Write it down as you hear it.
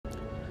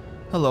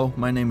Hello,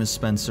 my name is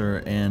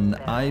Spencer, and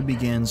I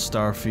began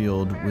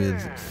Starfield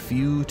with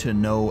few to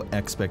no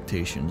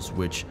expectations,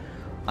 which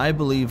I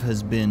believe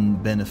has been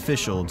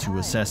beneficial to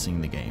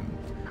assessing the game.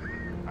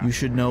 You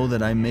should know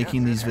that I'm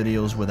making these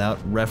videos without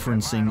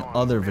referencing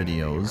other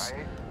videos.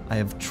 I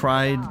have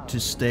tried to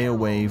stay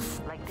away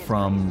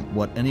from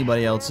what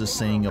anybody else is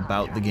saying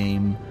about the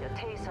game.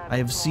 I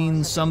have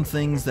seen some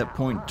things that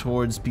point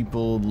towards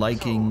people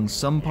liking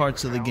some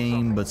parts of the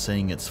game but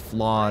saying it's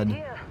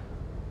flawed.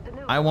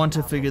 I want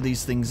to figure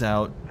these things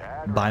out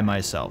by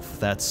myself.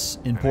 That's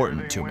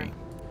important to me.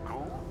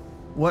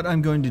 What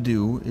I'm going to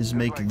do is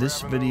make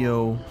this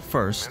video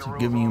first,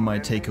 giving you my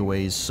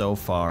takeaways so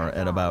far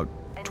at about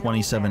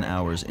 27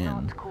 hours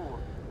in.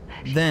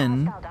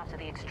 Then,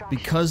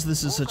 because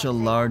this is such a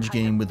large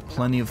game with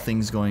plenty of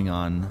things going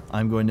on,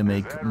 I'm going to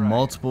make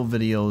multiple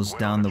videos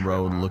down the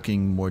road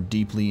looking more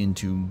deeply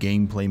into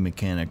gameplay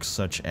mechanics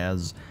such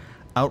as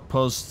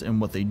outposts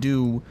and what they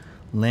do,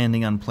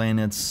 landing on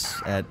planets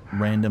at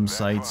random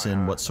sites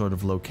and what sort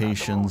of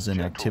locations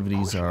and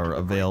activities are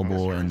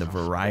available and the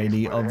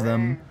variety of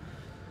them,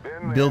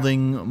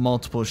 building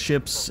multiple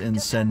ships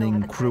and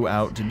sending crew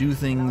out to do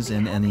things,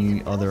 and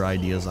any other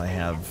ideas I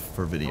have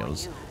for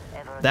videos.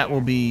 That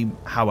will be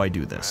how I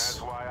do this.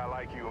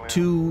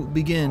 To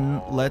begin,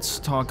 let's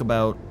talk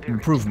about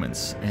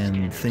improvements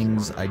and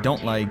things I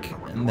don't like,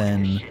 and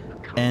then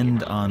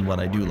end on what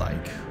I do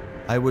like.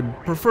 I would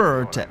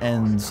prefer to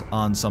end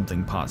on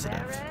something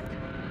positive.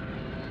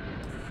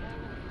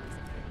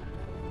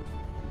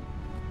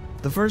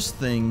 The first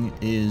thing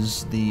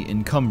is the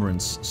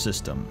encumbrance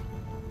system.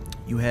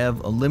 You have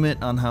a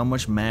limit on how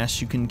much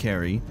mass you can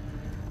carry.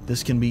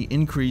 This can be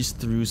increased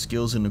through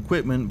skills and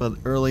equipment, but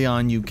early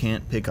on you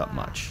can't pick up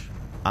much.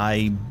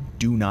 I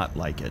do not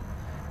like it.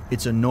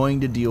 It's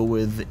annoying to deal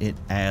with. It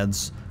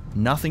adds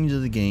nothing to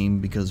the game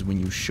because when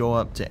you show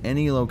up to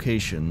any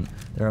location,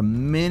 there are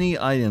many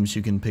items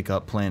you can pick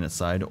up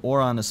planetside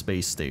or on a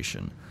space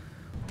station.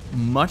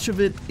 Much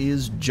of it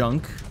is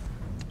junk,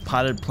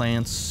 potted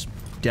plants,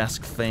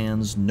 desk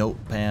fans,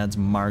 notepads,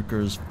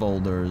 markers,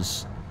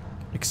 folders,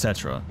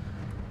 etc.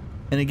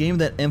 In a game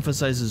that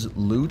emphasizes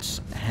loot,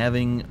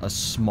 having a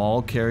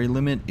small carry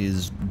limit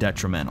is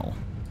detrimental.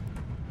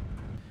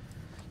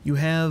 You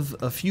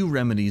have a few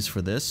remedies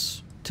for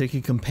this. Take a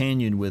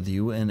companion with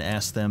you and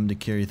ask them to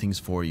carry things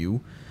for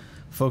you.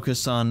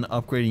 Focus on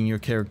upgrading your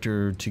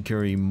character to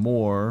carry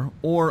more,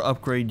 or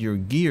upgrade your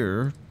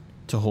gear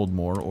to hold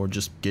more, or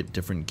just get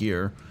different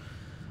gear.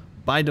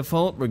 By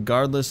default,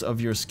 regardless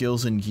of your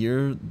skills and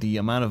gear, the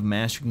amount of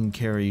mass you can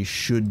carry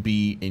should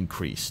be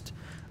increased.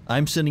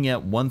 I'm sitting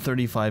at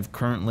 135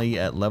 currently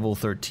at level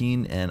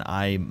 13, and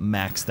I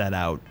max that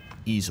out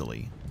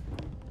easily.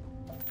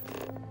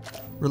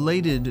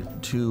 Related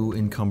to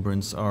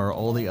encumbrance are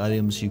all the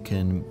items you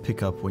can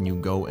pick up when you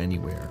go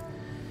anywhere.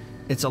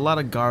 It's a lot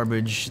of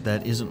garbage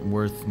that isn't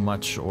worth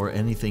much or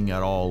anything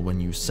at all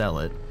when you sell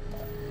it.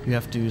 You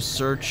have to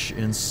search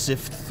and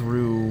sift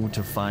through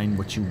to find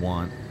what you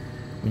want.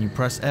 When you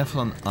press F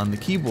on the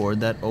keyboard,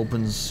 that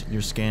opens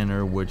your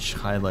scanner, which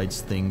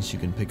highlights things you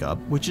can pick up,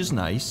 which is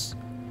nice.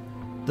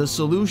 The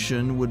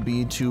solution would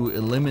be to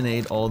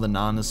eliminate all the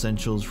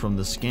non-essentials from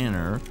the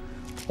scanner,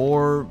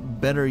 or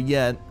better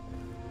yet,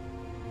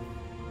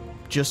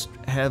 just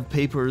have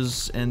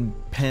papers and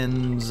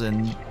pens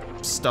and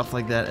stuff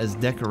like that as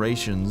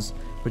decorations,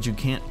 but you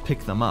can't pick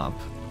them up.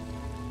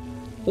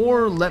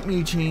 Or let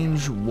me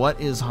change what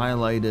is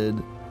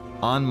highlighted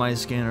on my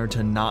scanner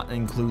to not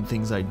include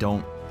things I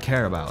don't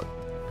care about.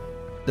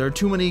 There are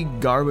too many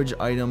garbage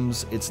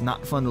items, it's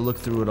not fun to look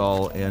through it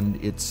all,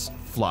 and it's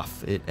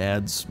fluff. It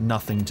adds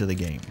nothing to the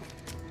game.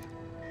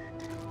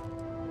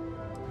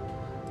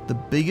 The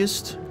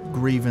biggest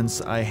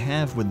grievance I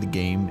have with the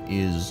game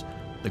is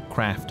the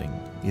crafting.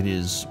 It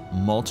is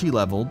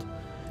multi-leveled.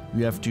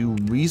 You have to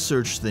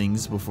research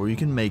things before you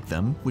can make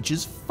them, which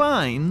is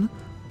fine.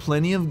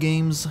 Plenty of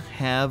games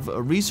have a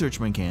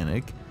research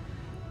mechanic.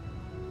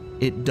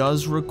 It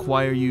does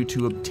require you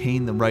to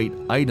obtain the right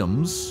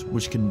items,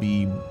 which can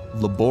be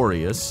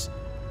laborious.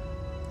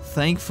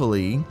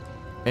 Thankfully,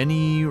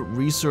 any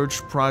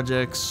research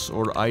projects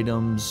or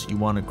items you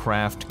want to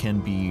craft can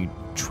be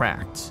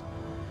tracked.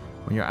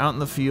 When you're out in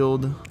the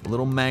field, a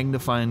little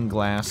magnifying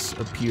glass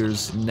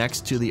appears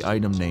next to the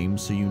item name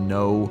so you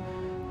know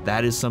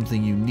that is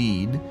something you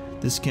need.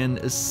 This can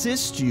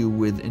assist you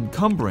with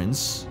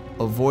encumbrance,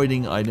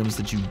 avoiding items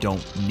that you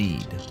don't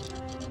need.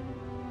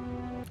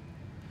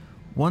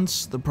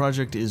 Once the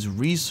project is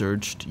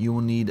researched, you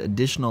will need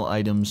additional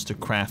items to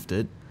craft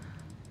it.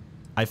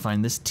 I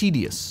find this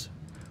tedious.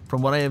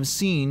 From what I have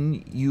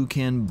seen, you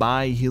can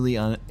buy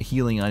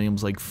healing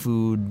items like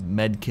food,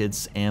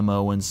 medkits,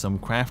 ammo, and some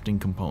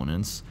crafting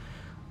components.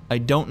 I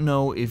don't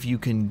know if you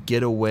can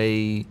get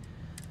away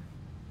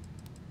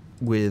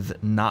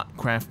with not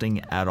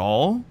crafting at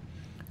all.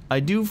 I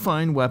do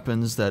find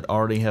weapons that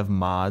already have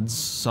mods.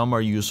 Some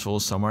are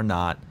useful, some are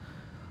not.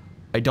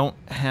 I don't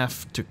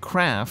have to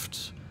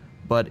craft,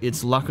 but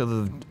it's luck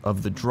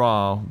of the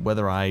draw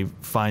whether I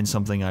find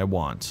something I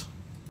want.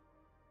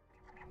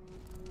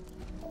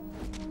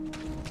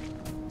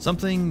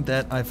 Something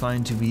that I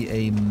find to be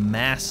a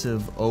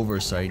massive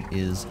oversight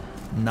is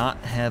not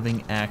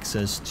having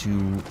access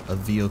to a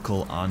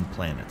vehicle on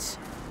planets.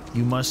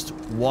 You must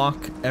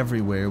walk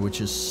everywhere,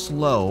 which is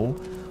slow,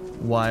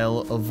 while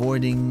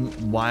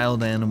avoiding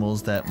wild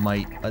animals that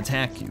might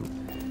attack you.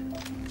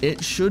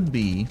 It should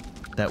be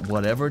that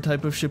whatever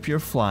type of ship you're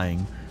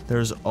flying,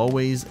 there's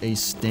always a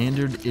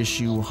standard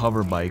issue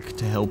hover bike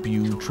to help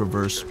you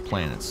traverse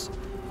planets.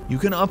 You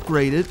can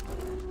upgrade it,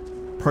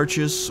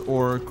 purchase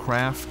or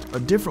craft a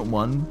different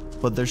one,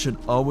 but there should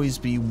always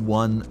be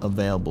one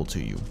available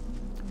to you.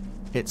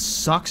 It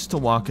sucks to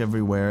walk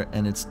everywhere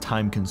and it's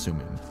time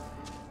consuming.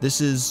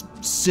 This is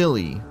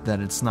silly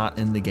that it's not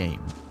in the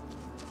game.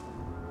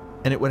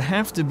 And it would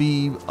have to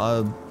be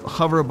a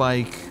hover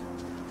bike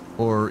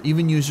or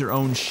even use your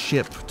own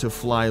ship to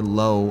fly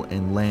low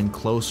and land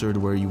closer to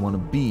where you want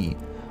to be.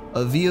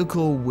 A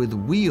vehicle with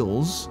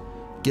wheels,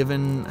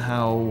 given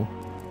how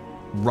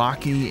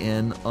rocky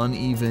and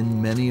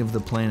uneven many of the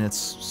planet's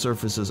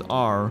surfaces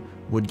are,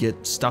 would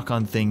get stuck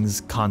on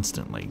things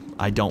constantly.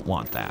 I don't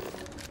want that.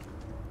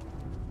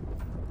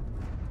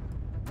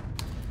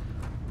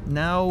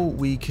 Now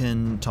we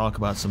can talk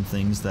about some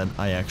things that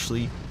I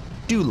actually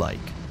do like.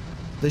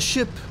 The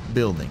ship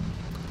building.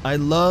 I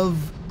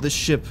love the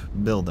ship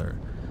builder.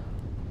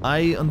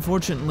 I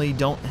unfortunately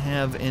don't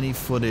have any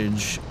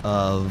footage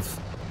of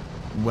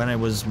when I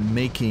was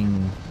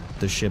making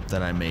the ship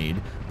that I made,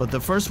 but the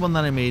first one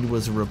that I made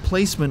was a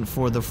replacement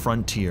for the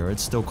Frontier.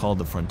 It's still called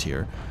the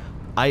Frontier.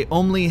 I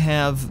only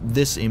have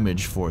this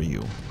image for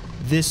you.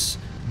 This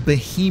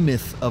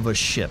behemoth of a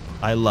ship.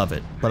 I love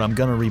it, but I'm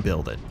gonna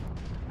rebuild it.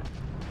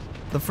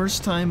 The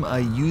first time I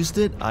used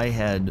it, I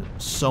had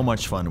so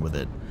much fun with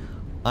it.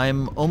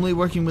 I'm only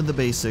working with the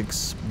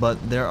basics, but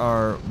there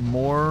are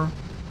more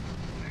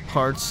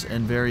parts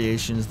and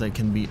variations that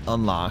can be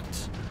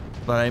unlocked.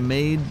 But I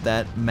made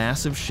that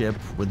massive ship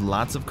with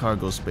lots of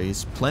cargo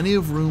space, plenty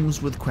of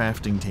rooms with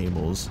crafting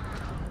tables.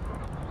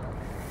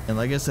 And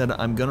like I said,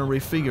 I'm gonna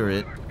refigure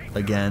it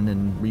again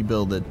and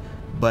rebuild it,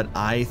 but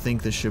I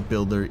think the ship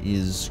builder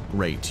is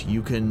great.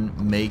 You can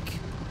make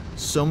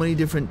so many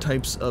different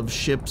types of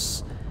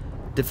ships,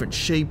 different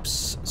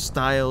shapes,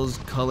 styles,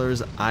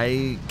 colors.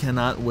 I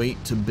cannot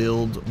wait to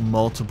build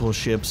multiple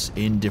ships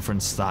in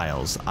different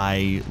styles.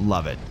 I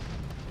love it.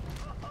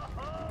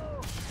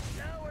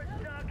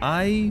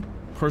 I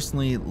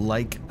personally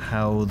like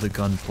how the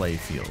gunplay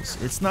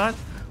feels. It's not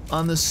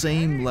on the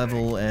same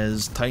level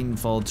as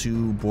Titanfall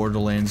 2,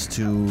 Borderlands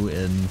 2,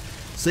 and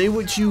say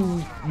what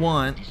you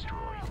want.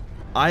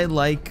 I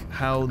like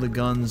how the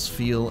guns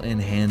feel and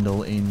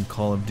handle in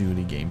Call of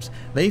Duty games.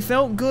 They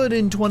felt good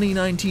in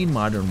 2019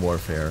 Modern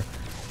Warfare.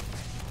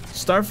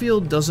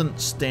 Starfield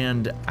doesn't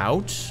stand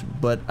out,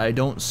 but I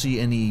don't see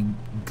any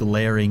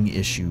glaring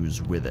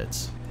issues with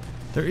it.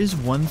 There is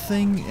one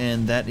thing,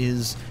 and that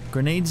is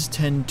grenades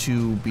tend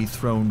to be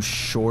thrown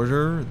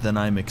shorter than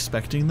I'm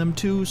expecting them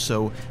to,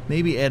 so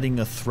maybe adding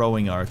a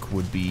throwing arc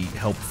would be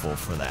helpful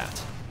for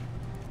that.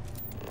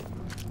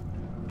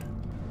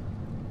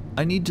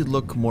 I need to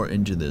look more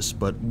into this,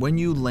 but when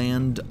you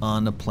land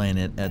on a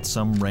planet at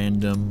some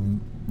random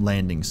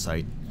landing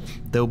site,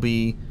 there'll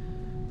be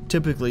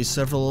typically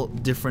several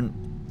different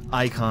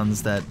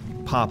icons that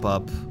pop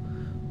up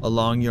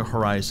along your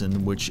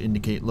horizon which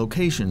indicate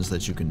locations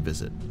that you can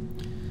visit.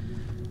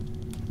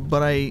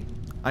 But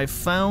I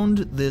found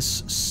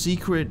this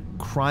secret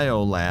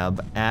cryo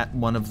lab at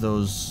one of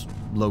those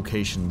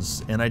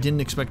locations, and I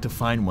didn't expect to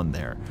find one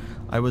there.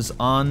 I was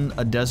on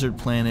a desert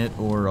planet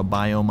or a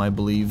biome, I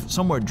believe,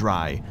 somewhere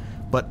dry,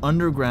 but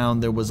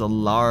underground there was a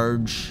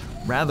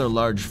rather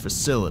large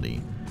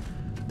facility.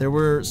 There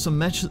were some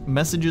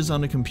messages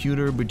on a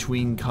computer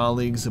between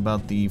colleagues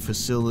about the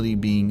facility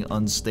being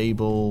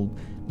unstable,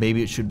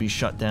 maybe it should be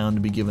shut down to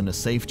be given a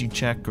safety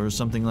check or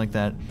something like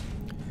that.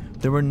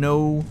 There were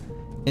no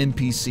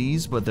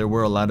NPCs, but there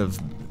were a lot of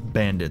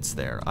bandits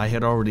there. I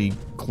had already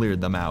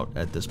cleared them out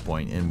at this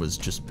point and was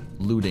just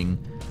looting.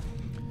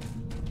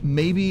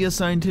 Maybe a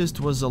scientist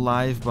was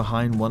alive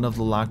behind one of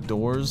the locked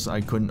doors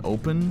I couldn't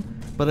open,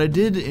 but I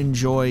did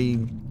enjoy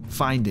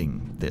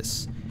finding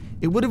this.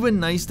 It would have been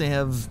nice to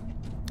have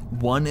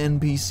one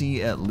NPC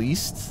at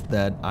least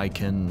that I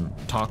can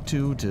talk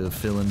to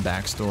fill in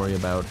backstory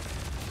about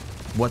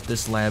what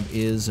this lab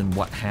is and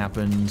what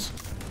happened,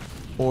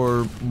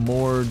 or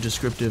more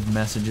descriptive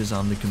messages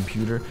on the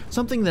computer,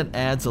 something that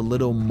adds a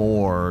little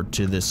more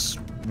to this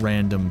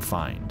random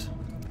find.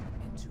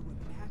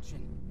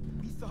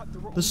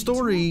 The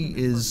story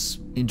is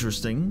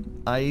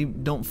interesting. I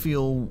don't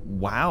feel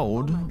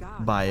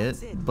wowed by it,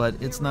 but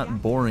it's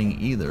not boring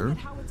either.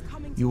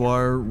 You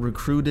are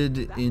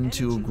recruited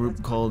into a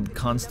group called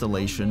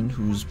Constellation,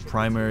 whose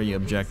primary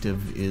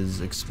objective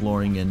is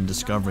exploring and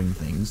discovering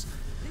things.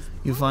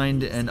 You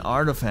find an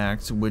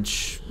artifact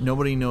which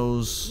nobody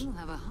knows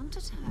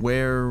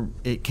where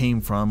it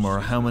came from or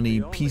how many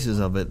pieces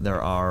of it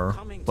there are,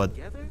 but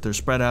they're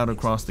spread out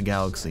across the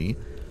galaxy.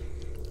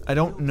 I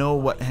don't know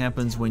what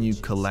happens when you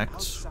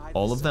collect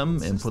all of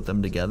them and put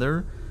them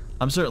together.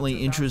 I'm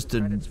certainly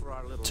interested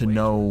to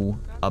know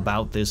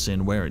about this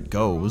and where it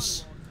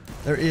goes.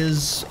 There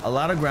is a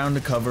lot of ground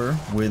to cover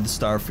with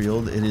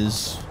Starfield. It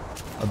is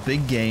a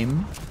big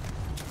game.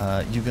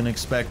 You can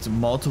expect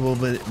multiple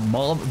videos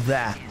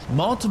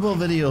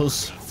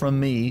from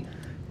me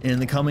in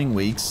the coming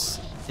weeks.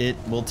 It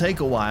will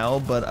take a while,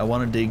 but I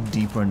want to dig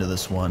deeper into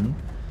this one.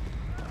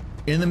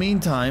 In the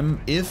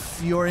meantime,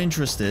 if you're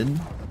interested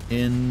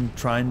in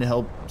trying to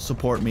help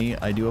support me,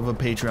 I do have a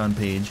Patreon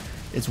page.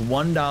 It's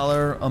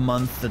 $1 a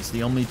month. That's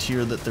the only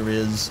tier that there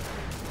is.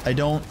 I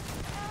don't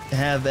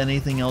have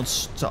anything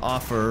else to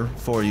offer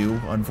for you,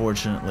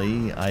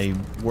 unfortunately. I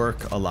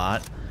work a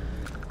lot,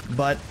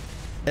 but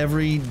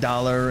every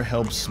dollar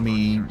helps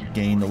me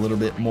gain a little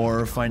bit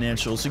more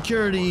financial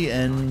security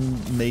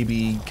and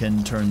maybe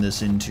can turn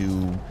this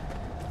into,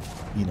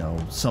 you know,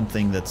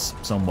 something that's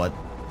somewhat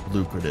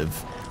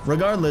lucrative.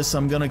 Regardless,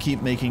 I'm gonna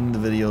keep making the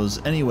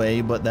videos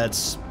anyway, but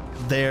that's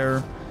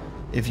there.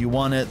 If you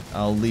want it,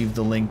 I'll leave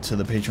the link to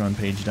the Patreon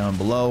page down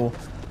below.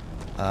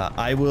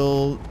 I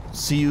will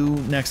see you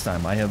next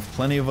time. I have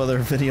plenty of other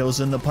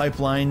videos in the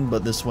pipeline,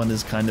 but this one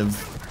is kind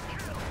of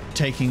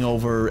taking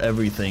over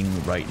everything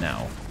right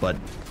now. But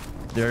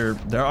there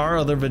are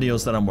other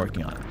videos that I'm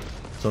working on.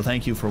 So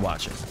thank you for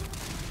watching.